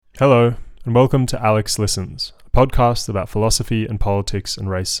Hello, and welcome to Alex Listens, a podcast about philosophy and politics and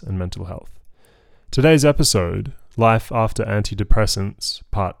race and mental health. Today's episode, Life After Antidepressants,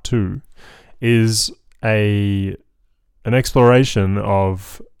 Part 2, is an exploration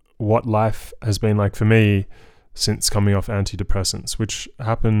of what life has been like for me since coming off antidepressants, which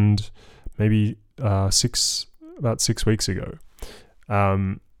happened maybe about 6 weeks ago.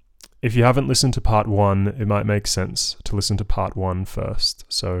 If you haven't listened to part 1, it might make sense to listen to part 1 first.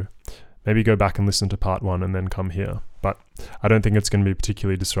 So maybe go back and listen to part 1 and then come here. But I don't think it's going to be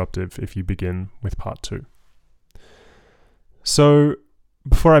particularly disruptive if you begin with part 2. So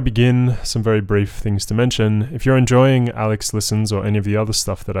before I begin, some very brief things to mention. If you're enjoying Alex Listens or any of the other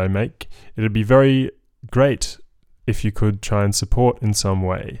stuff that I make, it'd be very great if you could try and support in some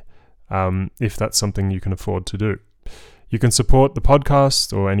way, if that's something you can afford to do. You can support the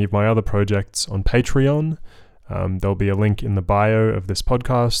podcast or any of my other projects on Patreon. There'll be a link in the bio of this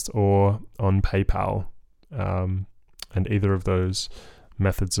podcast or on PayPal. And either of those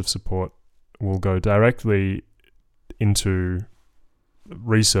methods of support will go directly into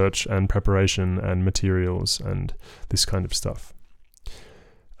research and preparation and materials and this kind of stuff.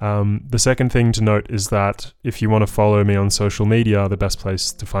 The second thing to note is that if you want to follow me on social media, the best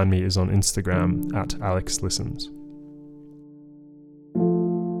place to find me is on Instagram at Alex Listens.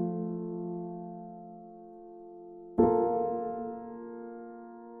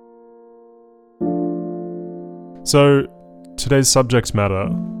 So today's subject matter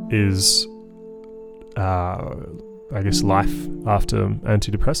is, life after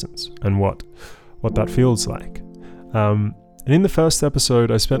antidepressants and what that feels like. And in the first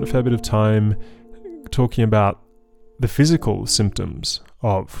episode, I spent a fair bit of time talking about the physical symptoms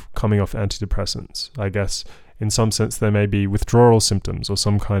of coming off antidepressants. I guess in some sense there may be withdrawal symptoms or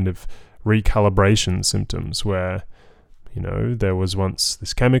some kind of recalibration symptoms where, there was once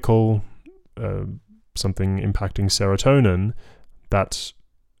this chemical, something impacting serotonin that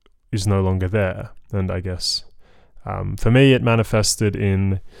is no longer there. And I guess for me it manifested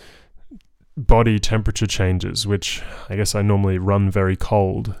in body temperature changes, which I guess I normally run very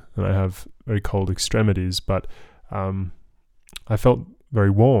cold and I have very cold extremities, but I felt very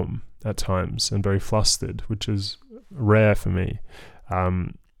warm at times and very flustered, which is rare for me.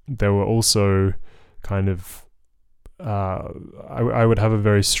 There were also kind of I would have a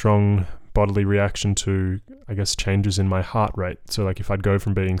very strong bodily reaction to, I guess, changes in my heart rate. So like if I'd go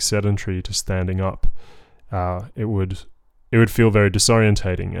from being sedentary to standing up, it would feel very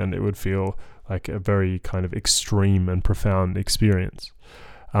disorientating and it would feel like a very kind of extreme and profound experience.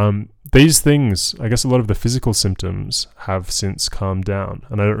 These things, I guess a lot of the physical symptoms have since calmed down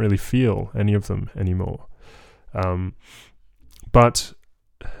and I don't really feel any of them anymore. But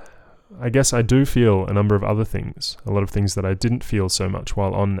I guess I do feel a number of other things, a lot of things that I didn't feel so much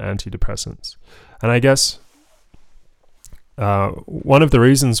while on antidepressants. And I guess one of the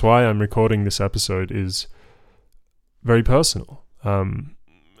reasons why I'm recording this episode is very personal.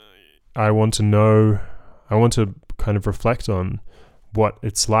 I want to kind of reflect on what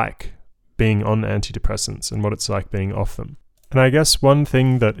it's like being on antidepressants and what it's like being off them. And I guess one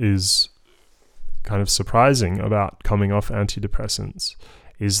thing that is kind of surprising about coming off antidepressants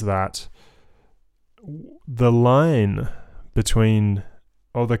is that the line between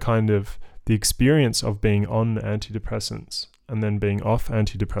the experience of being on antidepressants and then being off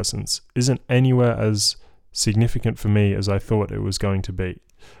antidepressants isn't anywhere as significant for me as I thought it was going to be.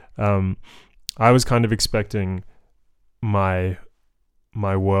 I was kind of expecting my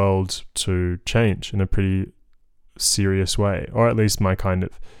world to change in a pretty serious way, or at least my kind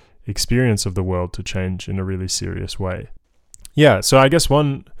of experience of the world to change in a really serious way. Yeah, so I guess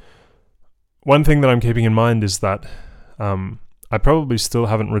one thing that I'm keeping in mind is that I probably still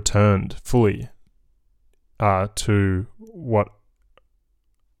haven't returned fully to what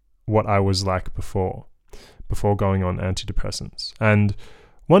I was like before going on antidepressants. And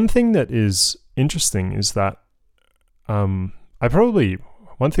one thing that is interesting is that one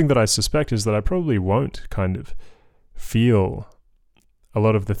thing that I suspect is that I probably won't kind of feel a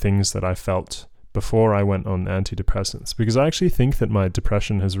lot of the things that I felt before I went on antidepressants, because I actually think that my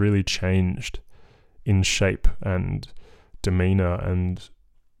depression has really changed in shape and demeanor and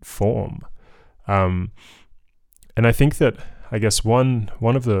form. And I think that, I guess one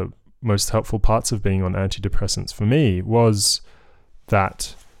of the most helpful parts of being on antidepressants for me was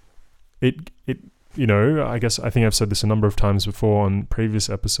that I think I've said this a number of times before on previous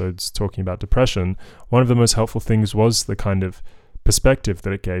episodes talking about depression. One of the most helpful things was the kind of perspective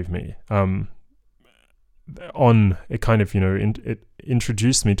that it gave me. It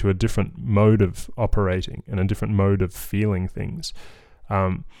introduced me to a different mode of operating and a different mode of feeling things.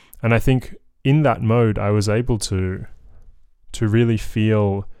 And I think in that mode, I was able to really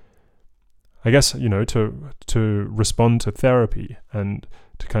feel, I guess, to respond to therapy and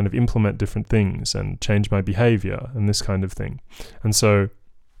to kind of implement different things and change my behavior and this kind of thing. And so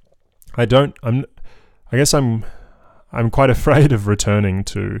I'm quite afraid of returning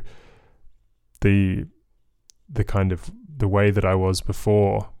to the kind of the way that I was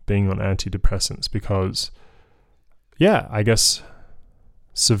before being on antidepressants, because I guess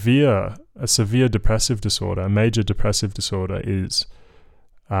a severe depressive disorder, a major depressive disorder is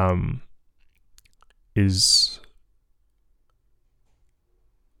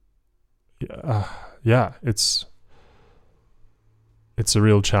it's a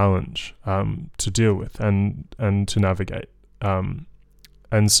real challenge to deal with and to navigate. And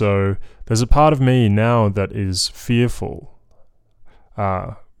so there's a part of me now that is fearful,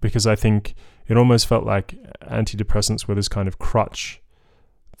 because I think it almost felt like antidepressants were this kind of crutch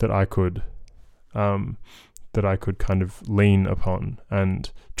that I could kind of lean upon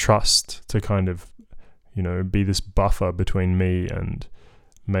and trust to kind of, be this buffer between me and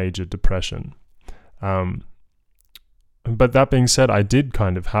major depression. But that being said, I did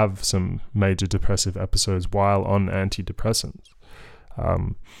kind of have some major depressive episodes while on antidepressants.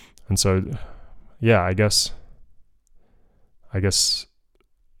 And so, I guess it's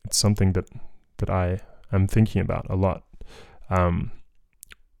something that I am thinking about a lot. And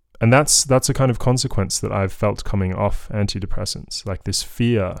that's a kind of consequence that I've felt coming off antidepressants, like this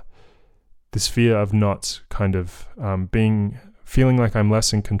fear of not kind of feeling like I'm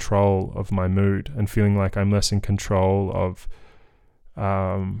less in control of my mood, and feeling like I'm less in control of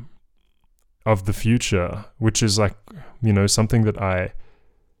the future, which is like, something that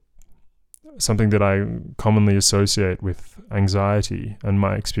I commonly associate with anxiety and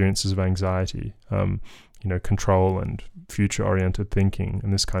my experiences of anxiety, control and future-oriented thinking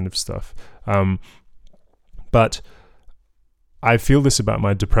and this kind of stuff. But I feel this about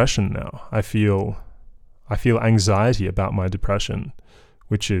my depression now. I feel anxiety about my depression,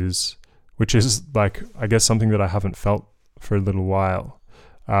 which is like, I guess, something that I haven't felt for a little while.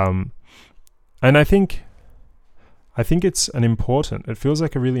 And I think it feels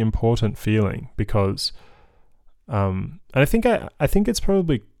like a really important feeling, because and I think it's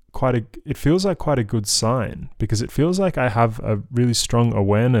probably it feels like quite a good sign, because it feels like I have a really strong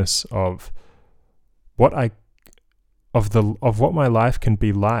awareness of what my life can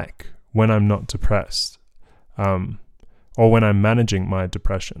be like when I'm not depressed, or when I'm managing my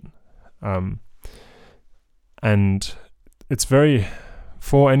depression. And it's for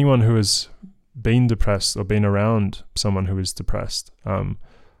anyone who has been depressed or been around someone who is depressed,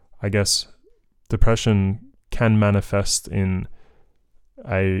 I guess depression can manifest in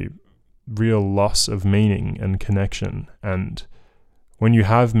a real loss of meaning and connection. And when you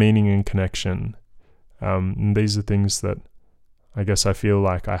have meaning and connection, and these are things that I guess I feel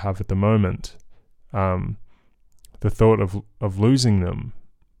like I have at the moment, the thought of losing them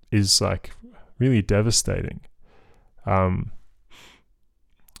is like really devastating. And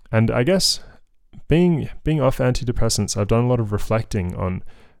I guess being off antidepressants, I've done a lot of reflecting on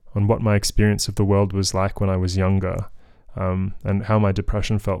what my experience of the world was like when I was younger, and how my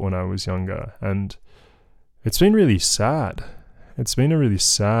depression felt when I was younger. And it's been really sad. It's been a really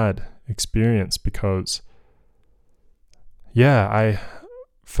sad experience, because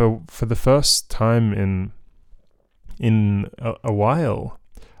for the first time in a while,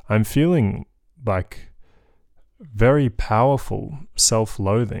 I'm feeling like very powerful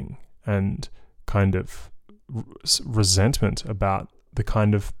self-loathing and kind of resentment about the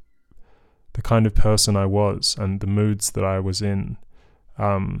kind of person I was and the moods that I was in,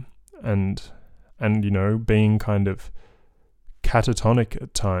 and being kind of catatonic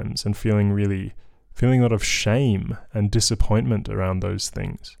at times, and feeling a lot of shame and disappointment around those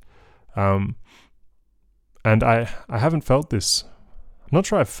things. And I haven't felt this. I'm not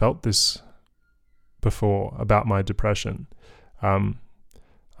sure I've felt this before about my depression. I'm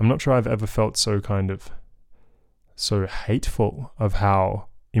not sure I've ever felt so hateful of how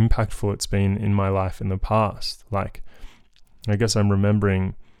impactful it's been in my life in the past. Like, I guess I'm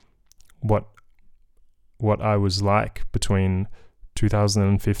remembering what I was like between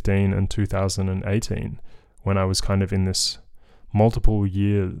 2015 and 2018, when I was kind of in this multiple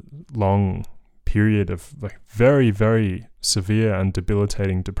year long period of like very, very severe and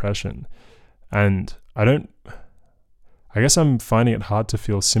debilitating depression. And I guess I'm finding it hard to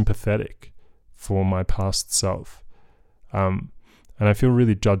feel sympathetic for my past self. And I feel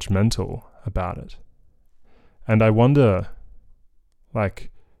really judgmental about it. And I wonder, I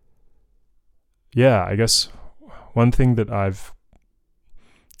guess one thing that I've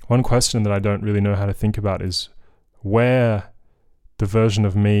one question that I don't really know how to think about is where the version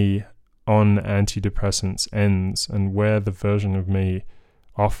of me on antidepressants ends and where the version of me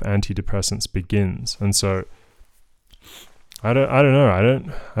off antidepressants begins. And so I don't know. I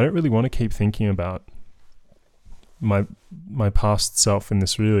don't really want to keep thinking about my past self in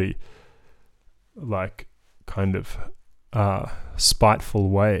this really like kind of spiteful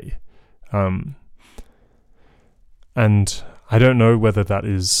way. And I don't know whether that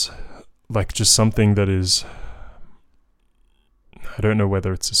is like just something that is, I don't know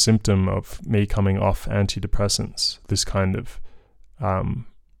whether it's a symptom of me coming off antidepressants, this kind of, I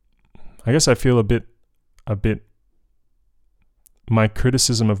guess I feel a bit, my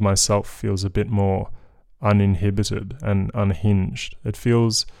criticism of myself feels a bit more uninhibited and unhinged. It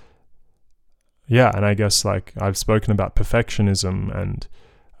feels, and I guess like I've spoken about perfectionism and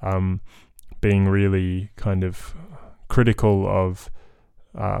being really kind of critical of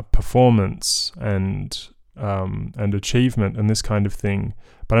performance and achievement and this kind of thing,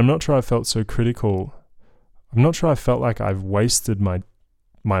 but I'm not sure I felt so critical. I'm not sure I felt like I've wasted my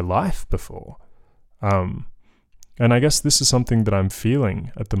life before. And I guess this is something that I'm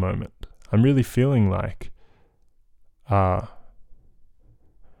feeling at the moment. I'm really feeling like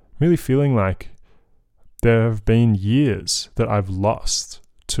there have been years that I've lost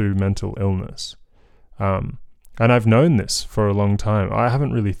to mental illness. And I've known this for a long time. I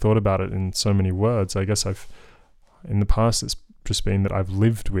haven't really thought about it in so many words. I guess in the past, it's just been that I've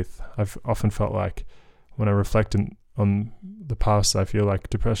often felt like when I reflect on the past, I feel like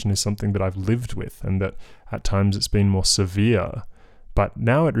depression is something that I've lived with and that at times it's been more severe. But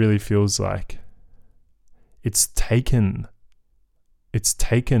now it really feels like it's taken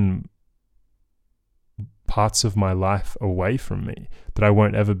parts of my life away from me that I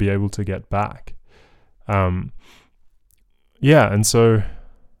won't ever be able to get back. And so I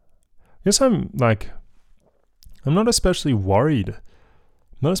guess I'm not especially worried. I'm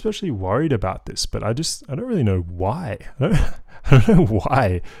not especially worried about this, but I don't really know why. I don't know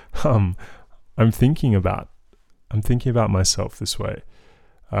why I'm thinking about myself this way.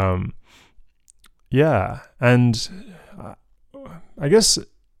 And I guess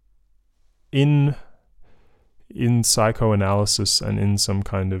in psychoanalysis and in some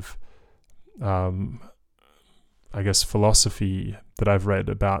kind of philosophy that I've read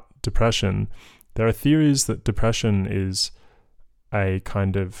about depression, there are theories that depression is a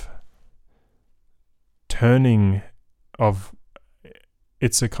kind of turning of,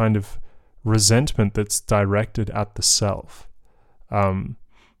 it's a kind of resentment that's directed at the self. The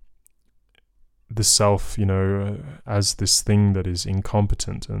self, as this thing that is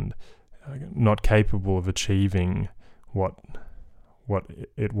incompetent and not capable of achieving what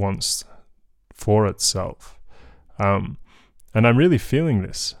it wants for itself. And I'm really feeling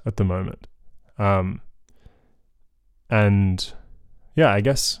this at the moment. I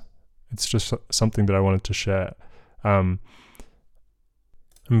guess it's just something that I wanted to share. And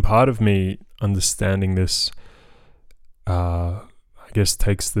part of me understanding this, I guess,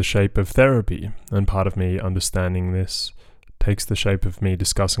 takes the shape of therapy. And part of me understanding this takes the shape of me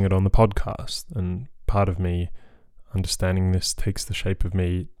discussing it on the podcast. And part of me understanding this takes the shape of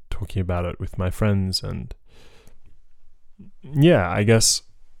me talking about it with my friends. And I guess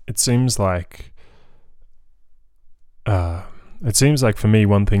it seems like for me,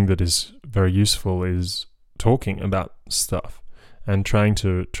 one thing that is very useful is talking about stuff and trying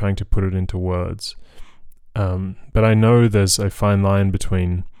to put it into words. But I know there's a fine line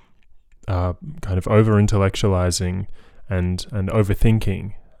between kind of over-intellectualizing and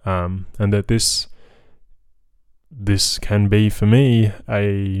overthinking, and that this can be, for me,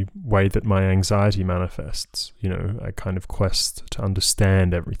 a way that my anxiety manifests, a kind of quest to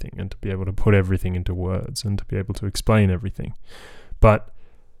understand everything and to be able to put everything into words and to be able to explain everything. But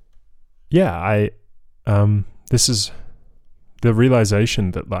this is the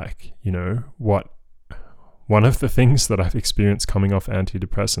realization that one of the things that I've experienced coming off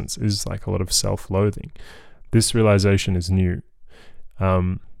antidepressants is like a lot of self-loathing. This realization is new.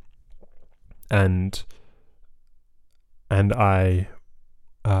 And I,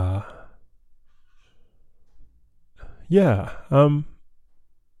 I'm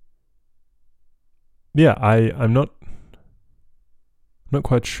not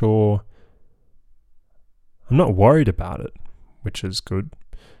quite sure. I'm not worried about it, which is good.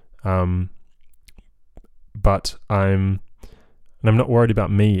 But I'm not worried about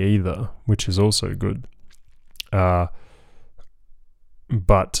me either, which is also good. But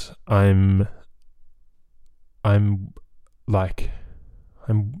I'm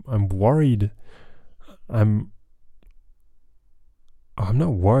worried. I'm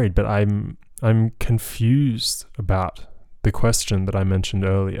not worried, but I'm confused about the question that I mentioned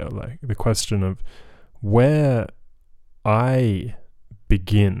earlier, like the question of where I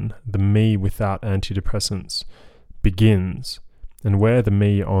begin, the me without antidepressants begins, and where the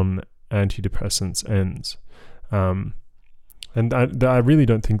me on antidepressants ends. And I really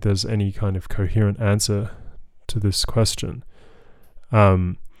don't think there's any kind of coherent answer to this question.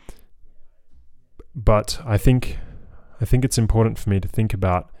 But I think it's important for me to think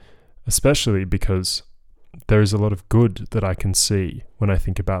about, especially because there is a lot of good that I can see when I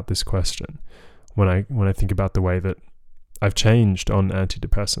think about this question. When I think about the way that I've changed on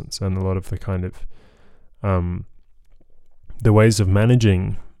antidepressants and a lot of the kind of the ways of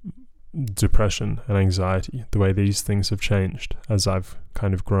managing depression and anxiety, the way these things have changed as I've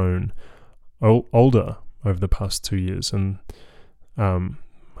kind of grown older over the past 2 years. And I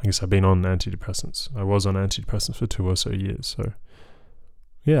guess I've been on antidepressants. I was on antidepressants for 2 or so years. So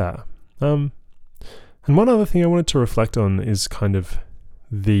yeah. And one other thing I wanted to reflect on is kind of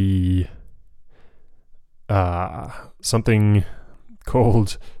the something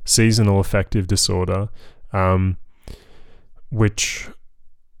called seasonal affective disorder, which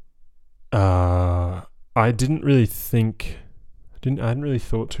I hadn't really thought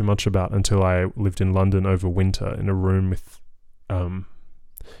too much about until I lived in London over winter in a room with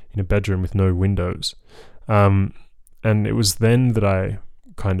in a bedroom with no windows, and it was then that I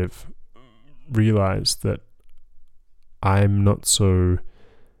kind of realized that I'm not so,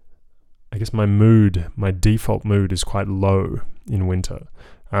 I guess my default mood is quite low in winter.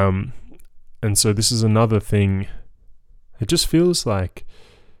 And so this is another thing. It just feels like,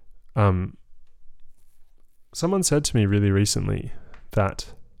 someone said to me really recently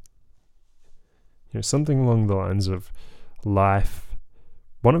that, something along the lines of life,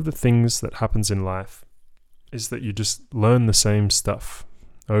 one of the things that happens in life is that you just learn the same stuff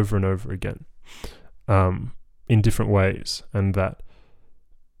over and over again, in different ways, and that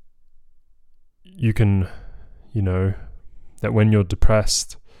you can, that when you're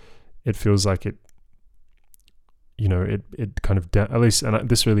depressed, it feels like it kind of, at least, and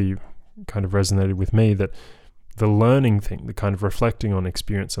this really kind of resonated with me, that the learning thing, the kind of reflecting on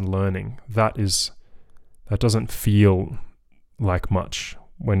experience and learning, that doesn't feel like much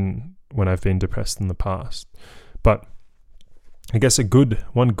when I've been depressed in the past. But I guess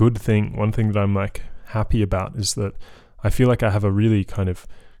one thing that I'm like happy about is that I feel like I have a really kind of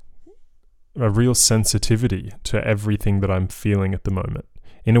a real sensitivity to everything that I'm feeling at the moment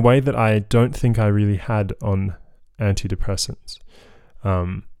in a way that I don't think I really had on antidepressants.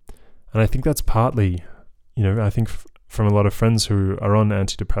 And I think that's partly, I think from a lot of friends who are on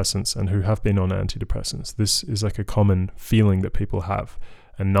antidepressants and who have been on antidepressants, this is like a common feeling that people have,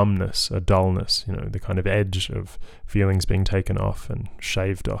 a numbness, a dullness, the kind of edge of feelings being taken off and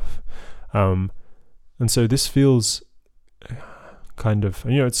shaved off. And so this feels kind of,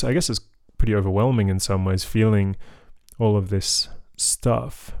 I guess it's pretty overwhelming in some ways, feeling all of this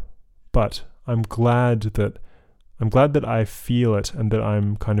stuff, but I'm glad that I feel it and that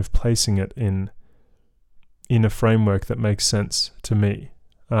I'm kind of placing it in a framework that makes sense to me.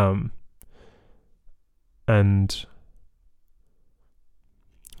 And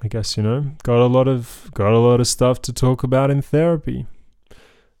I guess, got a lot of stuff to talk about in therapy.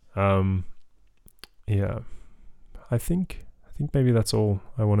 Yeah, I think maybe that's all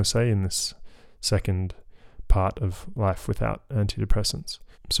I want to say in this second part of Life Without Antidepressants.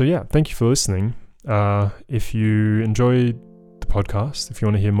 So yeah, thank you for listening. If you enjoyed the podcast, if you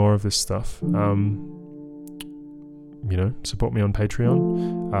want to hear more of this stuff, support me on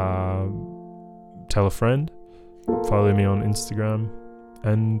Patreon, tell a friend, follow me on Instagram,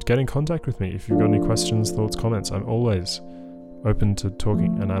 and get in contact with me if you've got any questions, thoughts, comments. I'm always open to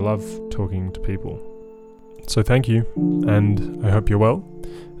talking, and I love talking to people. So thank you, and I hope you're well,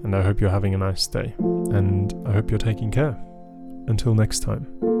 and I hope you're having a nice day, and I hope you're taking care. Until next time.